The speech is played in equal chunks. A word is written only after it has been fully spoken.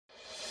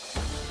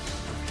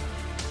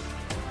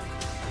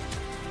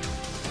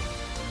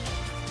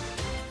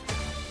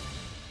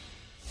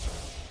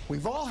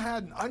We've all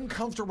had an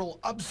uncomfortable,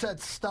 upset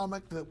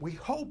stomach that we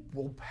hope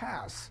will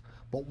pass.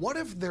 But what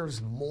if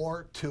there's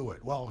more to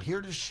it? Well,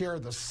 here to share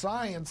the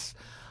science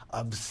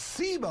of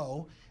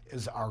SIBO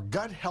is our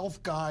gut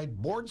health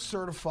guide,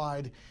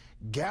 board-certified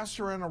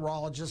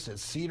gastroenterologist at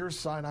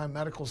Cedars-Sinai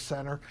Medical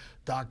Center,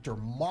 Dr.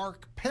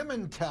 Mark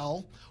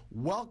Pimentel.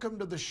 Welcome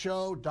to the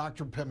show,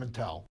 Dr.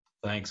 Pimentel.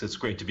 Thanks. It's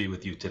great to be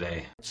with you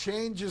today. What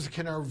changes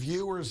can our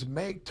viewers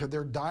make to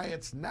their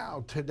diets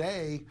now,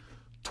 today,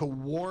 to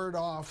ward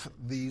off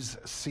these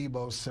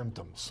SIBO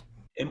symptoms?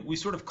 And we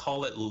sort of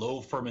call it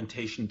low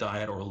fermentation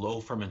diet or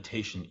low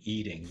fermentation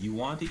eating. You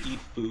want to eat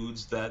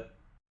foods that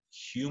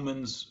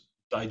humans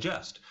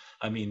digest.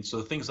 I mean,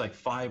 so things like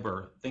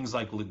fiber, things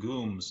like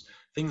legumes,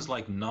 things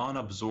like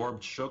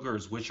non-absorbed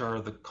sugars, which are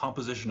the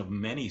composition of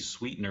many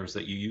sweeteners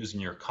that you use in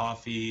your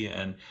coffee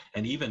and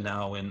even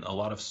now in a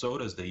lot of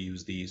sodas they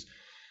use these.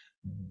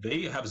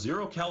 They have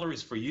 0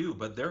 calories for you,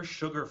 but they're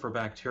sugar for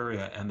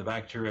bacteria, and the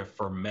bacteria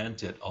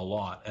ferment it a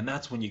lot. And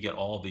that's when you get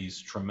all these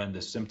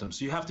tremendous symptoms.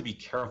 So you have to be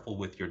careful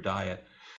with your diet.